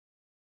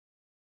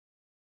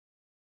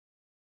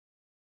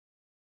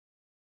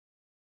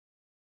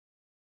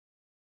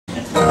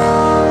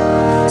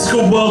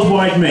called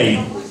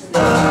WorldWideMe.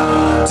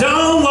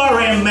 Don't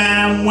worry,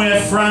 man, we're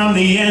from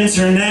the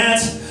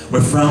internet. We're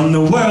from the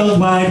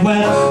World Wide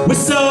Web. We're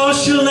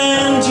social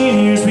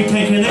engineers. We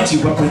can connect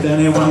you up with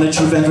anyone that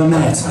you've ever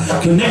met.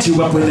 Connect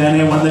you up with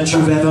anyone that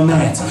you've ever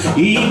met.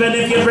 Even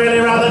if you'd really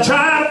rather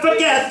try to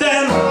forget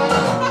them.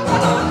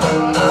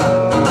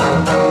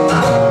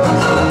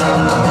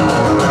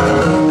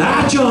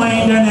 I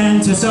joined an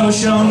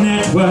antisocial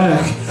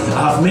network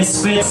of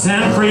misfits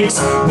and freaks.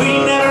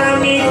 We never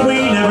meet,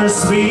 we never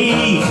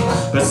speak,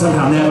 but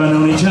somehow never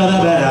known each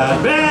other better.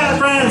 Best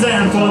friends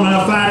and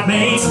former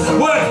flatmates,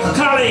 work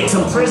colleagues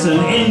and prison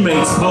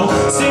inmates, both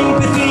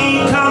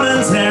sympathy,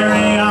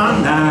 commentary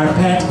on our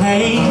pet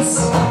hates.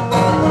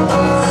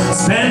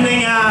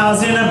 Spending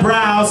hours in a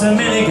browser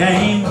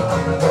minigame,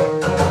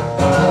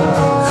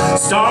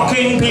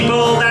 stalking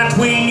people that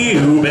we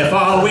knew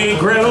before we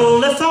grew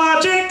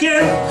lethargic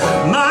in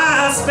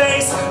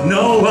MySpace.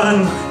 No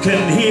one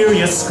can hear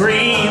you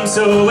scream,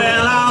 so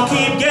well I'll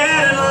keep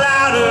getting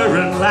louder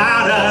and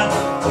louder.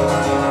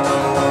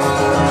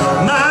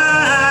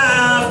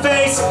 My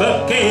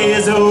Facebook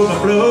is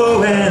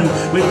overflowing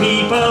with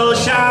people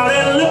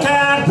shouting, look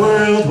at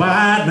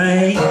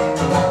WorldWideMe.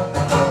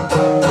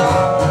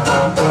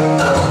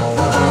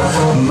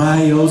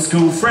 My old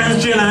school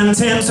friends Jill and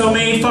Tim so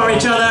made for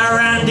each other.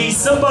 Andy's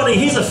somebody,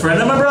 he's a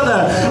friend of my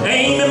brother.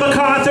 Amy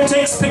MacArthur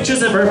takes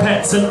pictures of her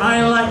pets and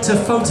I like to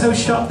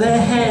Photoshop their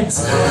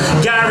heads.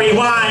 Gary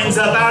whines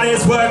about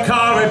his work,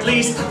 or at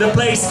least the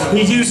place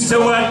he used to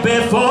work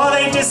before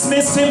they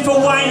dismissed him for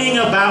whining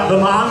about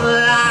them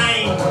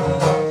online.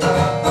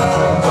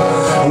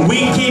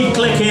 We keep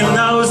clicking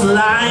those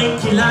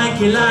likey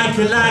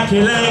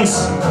links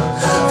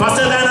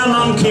faster than a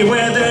monkey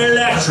with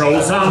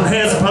electrodes on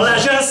his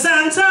pleasure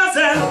centers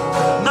in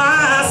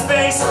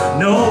MySpace.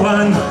 No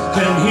one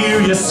can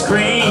hear you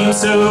scream,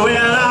 so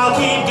well I'll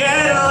keep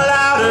getting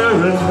louder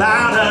and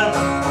louder.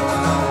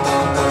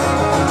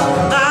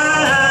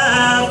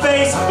 My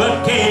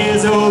Facebook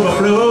is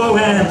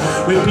overflowing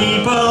with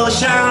people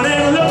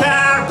shouting, look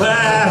out,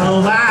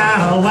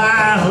 wow,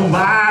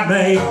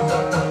 babe.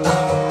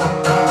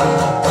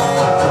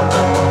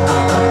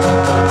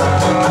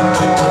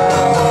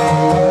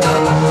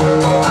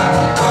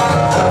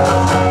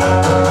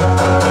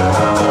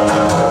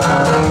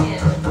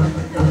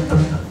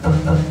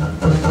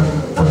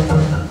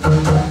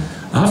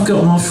 I've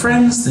got more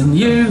friends than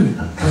you.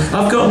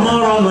 I've got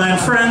more online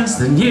friends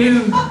than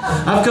you.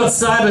 I've got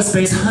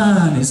cyberspace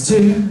honeys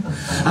too.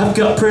 I've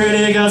got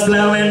pretty girls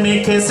blowing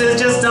me kisses.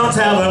 Just don't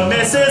tell the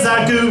missus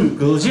I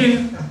googled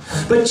you.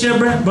 But your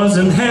breath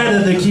wasn't head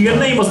of the queue, your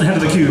name wasn't head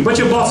of the queue, but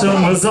your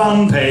bottom was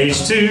on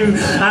page 2.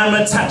 I'm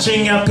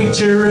attaching a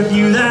picture of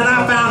you that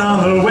I found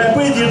on the web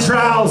with your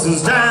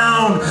trousers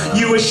down.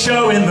 You were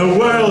showing the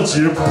world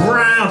you're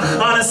brown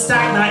on a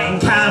stag night in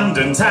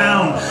Camden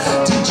Town.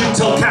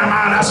 Digital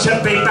camera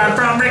should be banned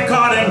from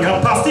recording your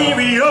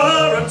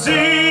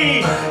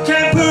posterity.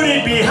 Can't put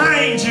it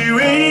behind you,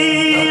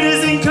 it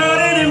is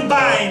encoded in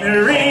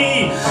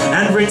binary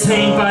and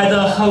retained by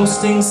the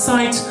hosting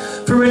site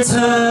for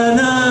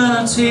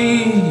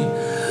eternity.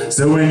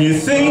 So when you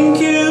think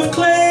you've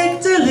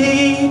clicked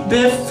delete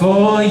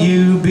before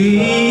you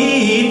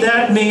beat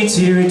that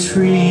meteor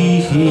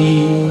tree,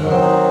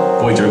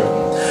 boy joke.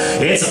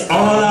 It's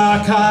all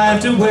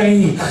archived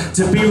away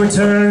to be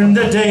returned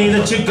the day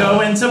that you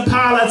go into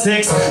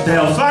politics.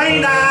 They'll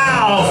find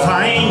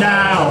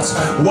out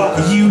what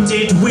you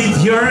did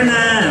with your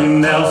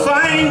nan. They'll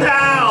find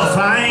out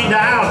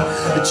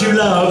that you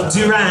love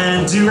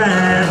Duran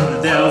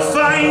Duran. They'll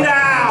find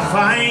out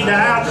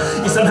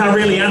you somehow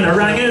really an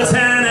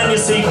orangutan, and your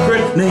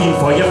secret name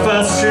for your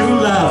first true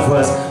love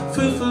was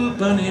Foo Foo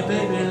Bunny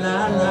Baby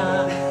La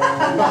La.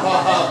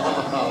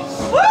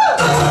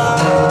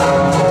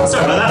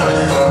 Sorry about that.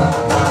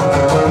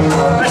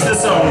 That's the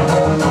song.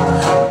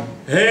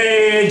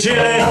 Hey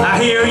Jilly, I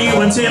hear you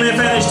and Timmy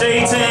finished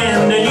dating,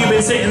 and you've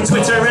been sitting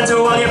Twitter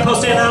into while you're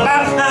posting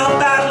about how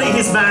badly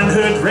his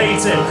manhood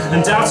rated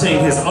and doubting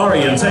his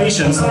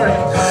orientation. Sorry.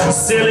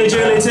 Silly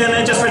Jilly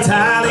Timmy just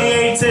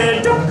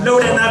retaliated,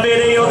 uploading that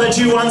video that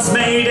you once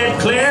made. It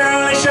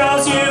clearly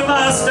shows you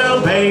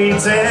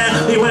masturbating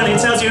when he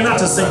tells you not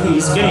to say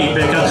he's gay,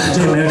 because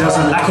Jimmy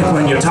doesn't like it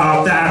when you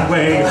talk that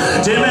way.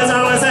 Jimmy's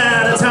always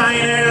had a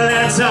tiny little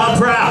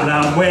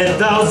problem with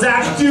those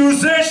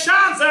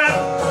accusations at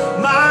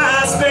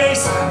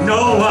MySpace.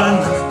 No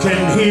one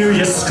can hear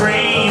you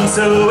scream,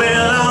 so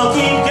we'll all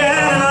keep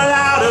getting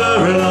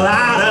louder and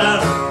louder.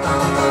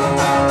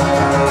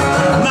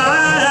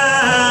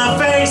 My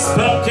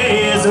Facebook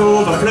is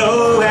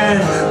overflowing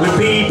with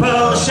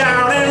people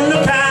shouting,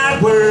 look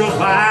at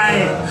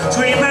WorldWide,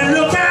 screaming,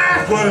 look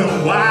at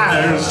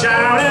WorldWide,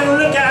 shouting,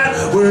 look at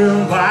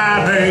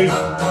WorldWide.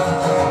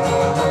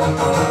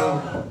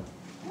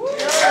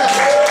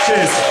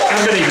 Cheers.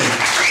 Have a good evening.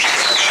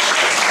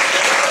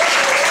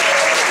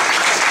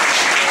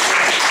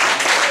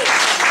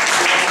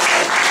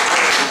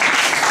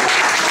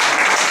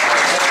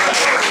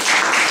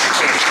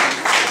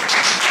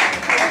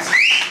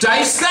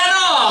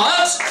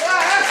 DaveStannard!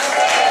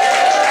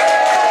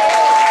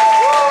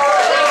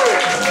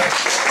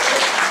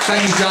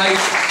 Thank you, Dave.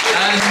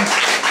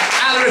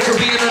 Alaric will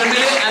be in a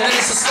minute, and then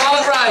it's a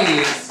Scarlet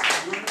Rave.